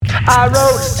I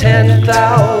wrote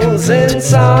 10,000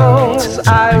 songs.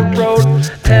 I wrote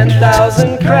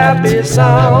 10,000 crappy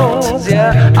songs.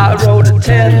 Yeah, I wrote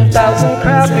 10,000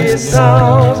 crappy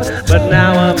songs. But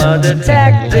now I'm a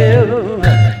detective.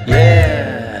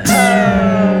 Yeah.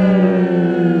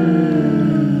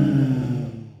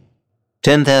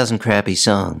 10,000 Crappy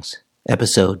Songs,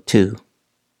 Episode 2.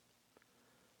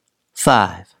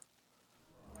 5.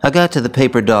 I got to the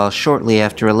Paper Doll shortly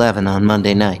after 11 on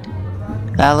Monday night.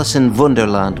 Alison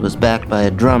Wunderland was backed by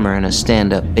a drummer and a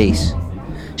stand-up bass.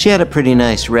 She had a pretty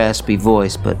nice raspy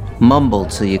voice, but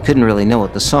mumbled so you couldn't really know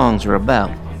what the songs were about.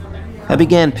 I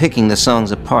began picking the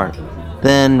songs apart,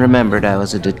 then remembered I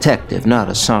was a detective, not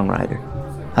a songwriter.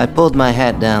 I pulled my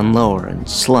hat down lower and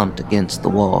slumped against the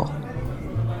wall.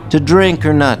 To drink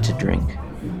or not to drink?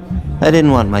 I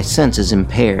didn't want my senses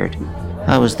impaired.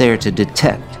 I was there to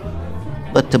detect.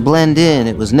 But to blend in,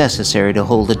 it was necessary to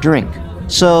hold a drink.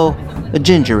 So, a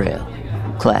ginger ale.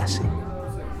 Classy.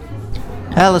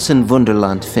 Alison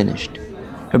Wunderland finished.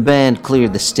 Her band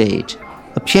cleared the stage.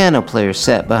 A piano player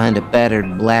sat behind a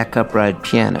battered black upright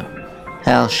piano.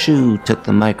 Hal Shu took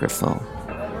the microphone.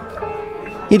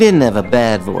 He didn't have a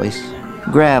bad voice,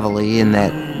 gravelly in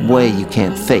that way you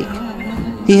can't fake.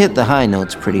 He hit the high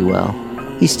notes pretty well.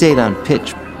 He stayed on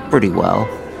pitch pretty well.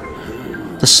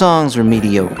 The songs were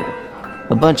mediocre.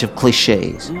 A bunch of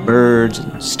cliches, birds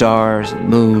and stars and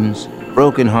moons,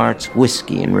 broken hearts,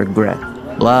 whiskey and regret,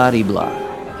 blah-de-blah.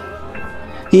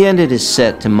 He ended his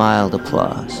set to mild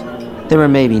applause. There were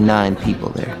maybe 9 people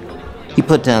there. He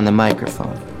put down the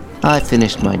microphone. I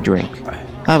finished my drink.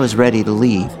 I was ready to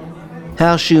leave.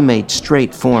 Hal Shu made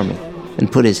straight for me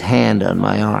and put his hand on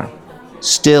my arm.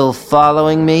 "Still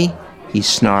following me?" he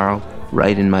snarled,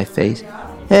 right in my face.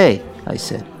 "Hey," I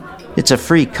said, "it's a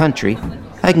free country.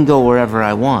 I can go wherever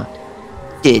I want."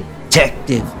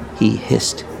 "Detective," he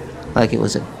hissed, like it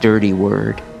was a dirty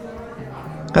word.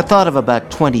 I thought of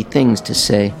about 20 things to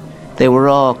say. They were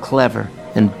all clever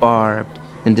and barbed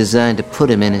and designed to put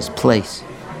him in his place.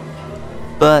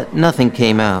 But nothing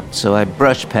came out, so I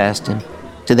brushed past him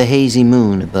to the hazy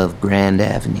moon above Grand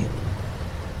Avenue.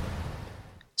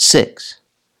 6.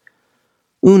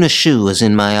 Una Shu was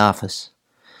in my office.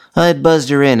 I had buzzed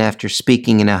her in after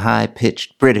speaking in a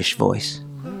high-pitched British voice.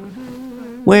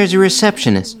 "Where's your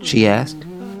receptionist?" she asked.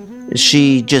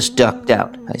 "She just ducked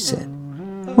out," I said.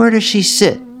 "Where does she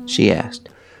sit?" she asked.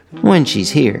 "When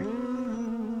she's here."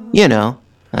 "You know,"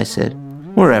 I said.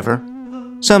 "Wherever."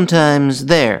 "Sometimes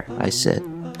there," I said,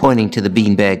 pointing to the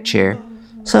beanbag chair.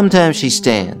 "Sometimes she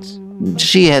stands.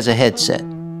 She has a headset."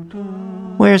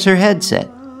 "Where's her headset?"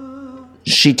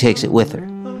 "She takes it with her."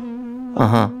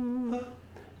 "Uh-huh."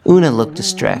 Una looked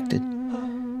distracted.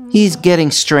 "He's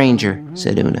getting stranger,"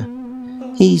 said Una.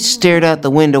 "He stared out the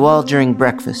window all during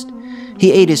breakfast.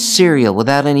 He ate his cereal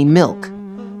without any milk.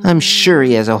 I'm sure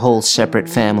he has a whole separate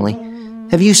family.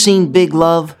 Have you seen Big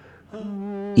Love?"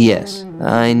 "Yes,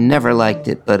 I never liked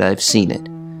it, but I've seen it.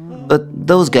 But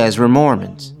those guys were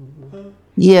Mormons."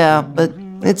 "Yeah, but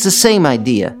it's the same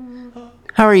idea.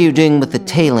 How are you doing with the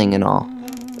tailing and all?"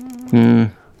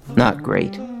 Not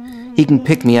great. He can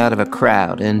pick me out of a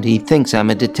crowd, and he thinks I'm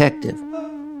a detective."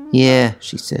 "Yeah,"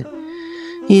 she said.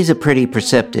 "He's a pretty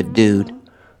perceptive dude."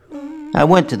 "I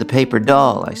went to the Paper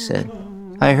Doll," I said.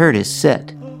 "I heard his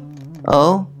set."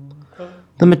 "Oh?"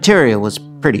 "The material was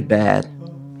pretty bad.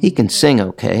 He can sing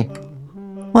okay."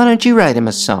 "Why don't you write him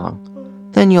a song?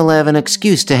 Then you'll have an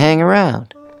excuse to hang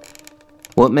around."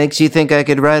 "What makes you think I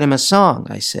could write him a song?"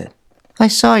 I said. "I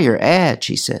saw your ad,"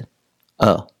 she said.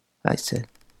 "Oh," I said.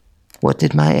 What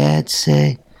did my ad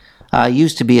say? I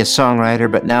used to be a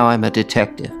songwriter, but now I'm a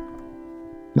detective.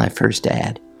 My first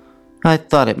ad. I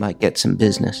thought it might get some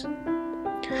business.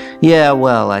 "Yeah,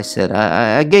 well," I said,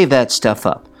 I gave that stuff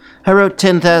up. I wrote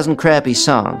 10,000 crappy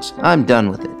songs. I'm done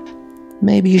with it."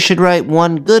 "Maybe you should write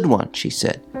one good one," she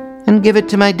said, "and give it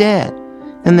to my dad,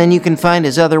 and then you can find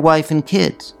his other wife and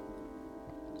kids."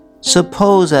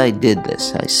 "Suppose I did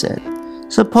this," I said.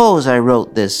 "Suppose I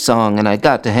wrote this song and I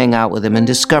got to hang out with him and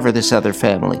discover this other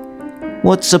family.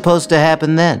 What's supposed to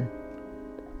happen then?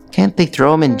 Can't they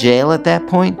throw him in jail at that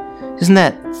point? Isn't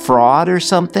that fraud or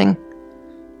something?"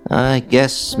 "I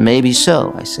guess maybe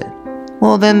so," I said.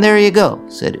 "Well, then there you go,"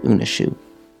 said Una Shu.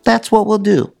 "That's what we'll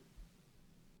do."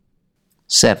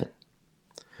 7.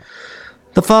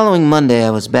 The following Monday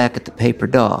I was back at the Paper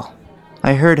Doll.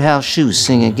 I heard Hal Shu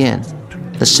sing again.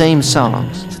 The same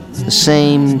songs. The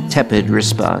same tepid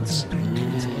response.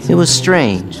 It was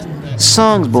strange. The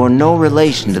songs bore no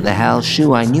relation to the Hal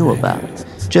Shu I knew about.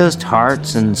 Just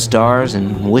hearts and stars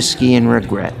and whiskey and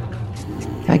regret.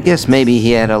 I guess maybe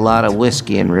he had a lot of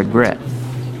whiskey and regret.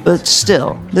 But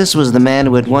still, this was the man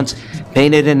who had once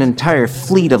painted an entire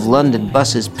fleet of London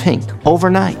buses pink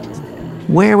overnight.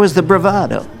 Where was the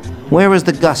bravado? Where was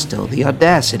the gusto, the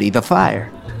audacity, the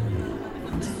fire?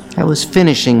 I was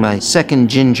finishing my second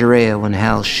ginger ale when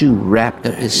Hal Shue wrapped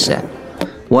up his set.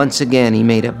 Once again, he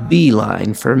made a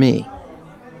beeline for me.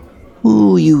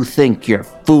 "Who you think you're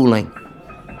fooling?"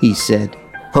 he said,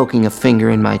 poking a finger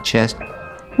in my chest.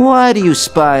 "Why do you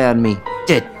spy on me,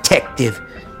 detective?"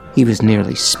 He was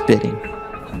nearly spitting.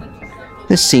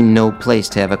 This seemed no place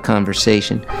to have a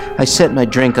conversation. I set my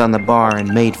drink on the bar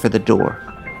and made for the door.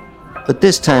 But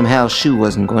this time Hal Shue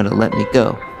wasn't going to let me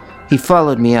go. He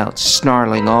followed me out,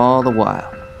 snarling all the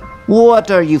while. "What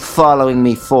are you following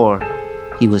me for?"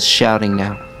 he was shouting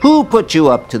now. "Who put you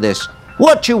up to this?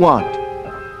 What you want?"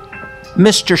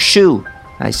 "Mr. Shue,"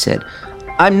 I said,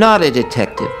 "I'm not a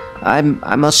detective. I'm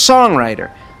a songwriter.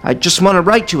 I just want to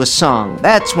write you a song.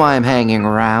 That's why I'm hanging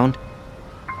around."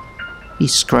 He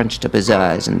scrunched up his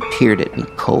eyes and peered at me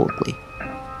coldly.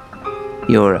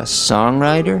 "You're a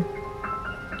songwriter?"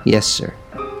 "Yes, sir."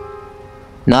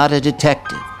 "Not a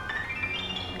detective?"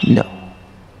 "No."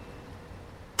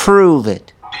 "Prove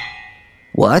it."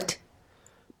 "What?"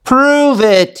 "Prove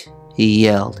it," he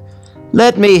yelled.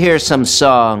 "Let me hear some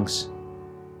songs."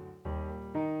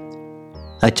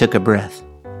 I took a breath.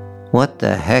 What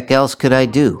the heck else could I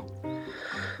do?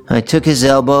 I took his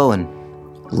elbow and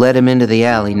led him into the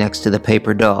alley next to the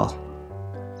paper doll.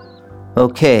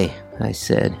 "Okay," I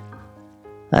said.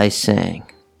 I sang.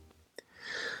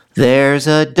 "There's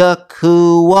a duck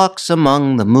who walks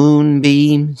among the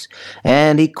moonbeams,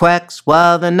 and he quacks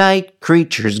while the night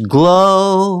creatures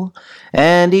glow,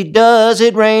 and he does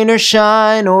it rain or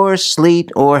shine or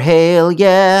sleet or hail,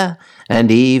 yeah,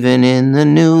 and even in the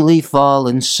newly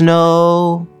fallen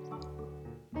snow."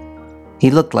 He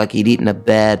looked like he'd eaten a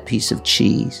bad piece of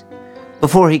cheese.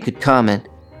 Before he could comment,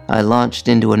 I launched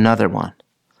into another one.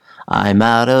 "I'm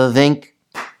out of ink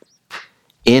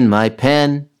in my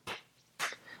pen,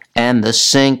 and the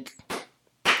sink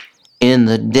in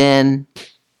the den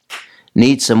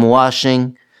needs some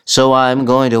washing, so I'm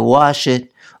going to wash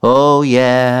it, oh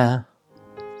yeah."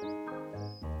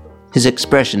 His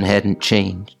expression hadn't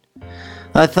changed.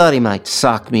 I thought he might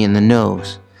sock me in the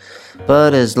nose,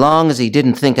 but as long as he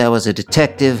didn't think I was a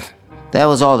detective, that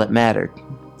was all that mattered,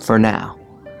 for now.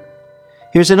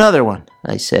 "Here's another one,"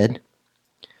 I said.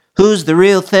 "Who's the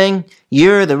real thing?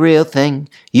 You're the real thing.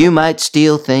 You might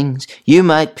steal things, you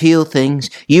might peel things,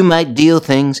 you might deal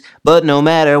things, but no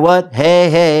matter what, hey,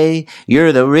 hey,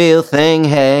 you're the real thing,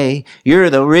 hey, you're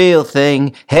the real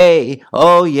thing, hey,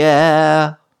 oh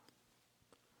yeah."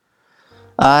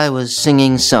 I was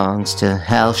singing songs to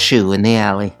Hal Shue in the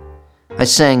alley. I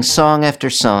sang song after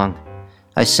song.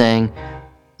 I sang,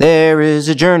 "There is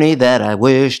a journey that I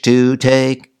wish to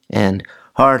take," and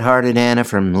 "Hard-Hearted Anna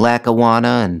from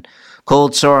Lackawanna," and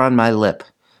 "Cold Sore on My Lip."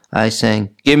 I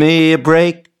sang, "Give me a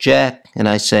break, Jack," and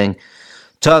I sang,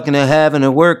 "Talking to having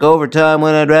to work overtime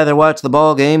when I'd rather watch the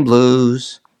ball game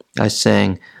blues." I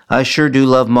sang, "I sure do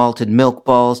love malted milk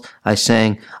balls." I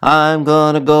sang, "I'm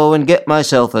gonna go and get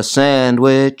myself a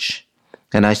sandwich."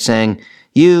 And I sang,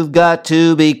 "You've got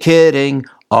to be kidding,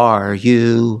 are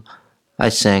you?" I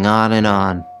sang on and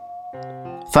on.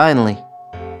 Finally,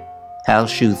 Hal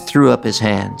Shue threw up his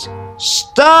hands.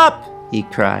 "Stop!" he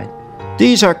cried.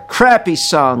 "These are crappy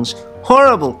songs,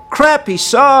 horrible, crappy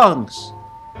songs."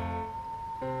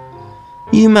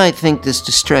 You might think this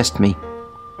distressed me,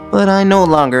 but I no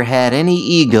longer had any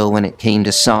ego when it came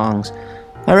to songs.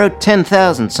 I wrote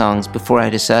 10,000 songs before I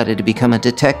decided to become a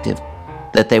detective.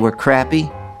 That they were crappy,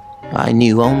 I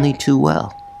knew only too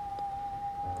well.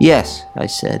 "Yes," I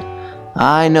said,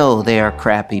 "I know they are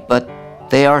crappy, but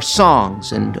they are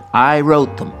songs, and I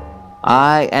wrote them.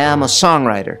 I am a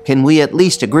songwriter. Can we at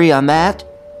least agree on that?"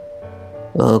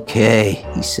 "Okay,"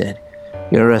 he said.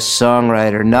 "You're a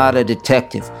songwriter, not a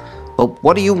detective. But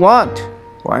what do you want?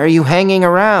 Why are you hanging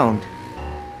around?"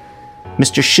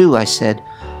 "Mr. Shue," I said,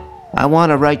 "I want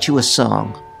to write you a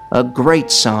song. A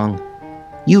great song.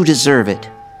 You deserve it.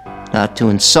 Not to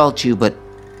insult you, but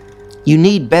you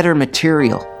need better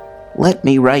material. Let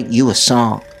me write you a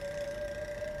song."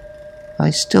 I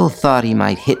still thought he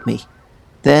might hit me.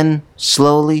 Then,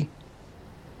 slowly,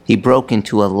 he broke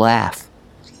into a laugh.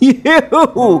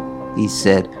 "You!" he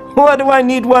said. "What do I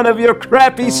need one of your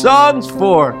crappy songs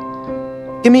for?"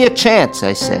 "Give me a chance,"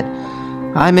 I said.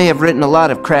 "I may have written a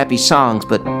lot of crappy songs,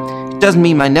 but it doesn't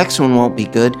mean my next one won't be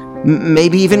good.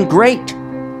 Maybe even great."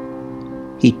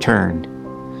 He turned.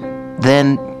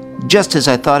 Then, just as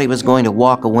I thought he was going to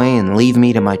walk away and leave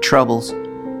me to my troubles,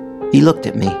 he looked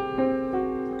at me.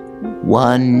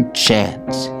 "One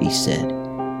chance," he said.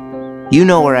 You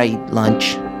know where I eat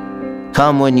lunch.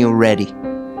 Come when you're ready.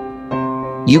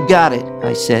 You got it,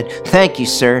 I said. Thank you,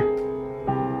 sir.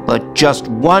 But just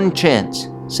one chance,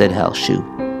 said Hal Shoe.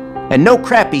 And no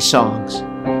crappy songs.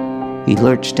 He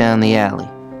lurched down the alley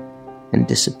and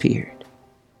disappeared.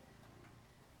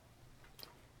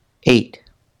 8.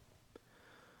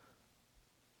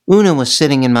 Una was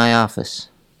sitting in my office.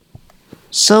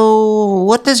 So,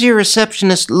 what does your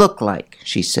receptionist look like?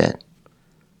 She said.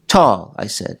 Tall, I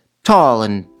said. Tall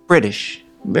and British,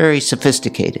 very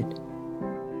sophisticated.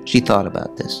 She thought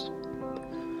about this.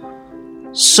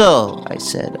 So, I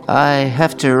said, I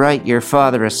have to write your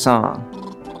father a song.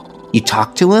 You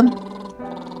talked to him?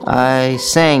 I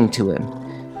sang to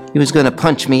him. He was going to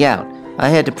punch me out. I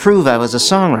had to prove I was a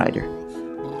songwriter.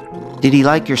 Did he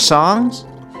like your songs?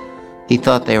 He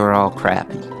thought they were all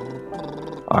crappy.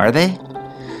 Are they?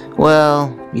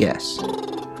 Well, yes.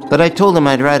 But I told him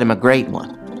I'd write him a great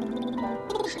one.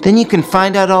 Then you can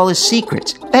find out all his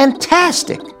secrets.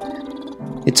 Fantastic!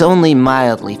 It's only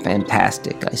mildly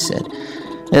fantastic, I said.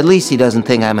 At least he doesn't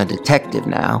think I'm a detective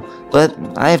now, but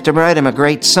I have to write him a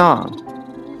great song.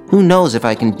 Who knows if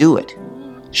I can do it?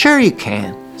 Sure you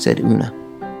can, said Una.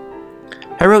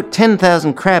 I wrote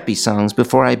 10,000 crappy songs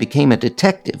before I became a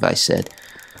detective, I said.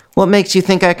 What makes you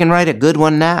think I can write a good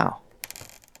one now?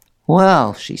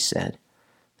 Well, she said,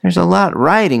 there's a lot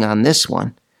riding on this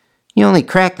one. You only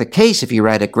crack the case if you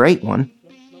write a great one.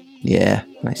 Yeah,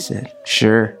 I said,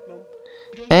 sure.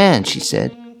 And, she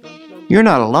said, you're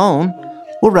not alone.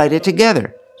 We'll write it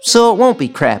together, so it won't be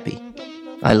crappy.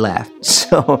 I laughed.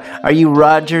 So, are you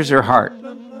Rogers or Hart?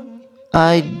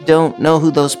 I don't know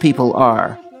who those people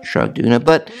are, shrugged Una,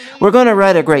 but we're going to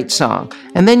write a great song,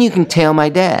 and then you can tail my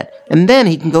dad, and then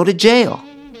he can go to jail.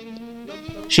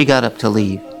 She got up to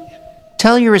leave.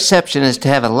 Tell your receptionist to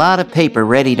have a lot of paper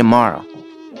ready tomorrow.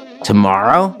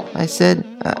 Tomorrow? I said.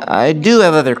 I do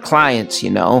have other clients,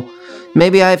 you know.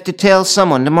 Maybe I have to tail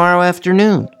someone tomorrow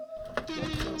afternoon.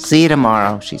 See you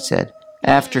tomorrow, she said,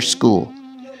 after school.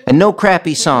 And no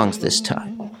crappy songs this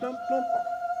time.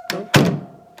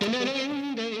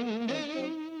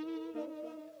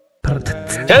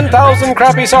 "10,000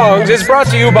 Crappy Songs" is brought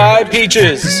to you by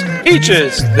Peaches.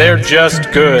 Peaches, they're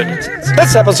just good.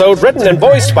 This episode written and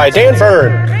voiced by Dan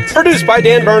Byrne. Produced by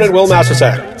Dan Byrne and Will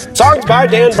Massasak. Songs by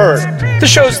Dan Byrne. The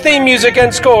show's theme music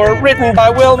and score written by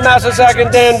Will Massasak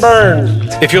and Dan Byrne.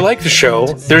 If you like the show,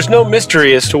 there's no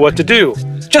mystery as to what to do.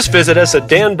 Just visit us at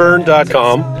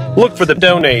danbyrne.com, look for the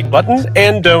donate button,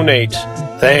 and donate.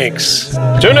 Thanks.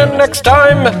 Tune in next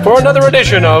time for another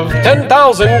edition of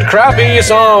 10,000 Crappy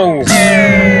Songs.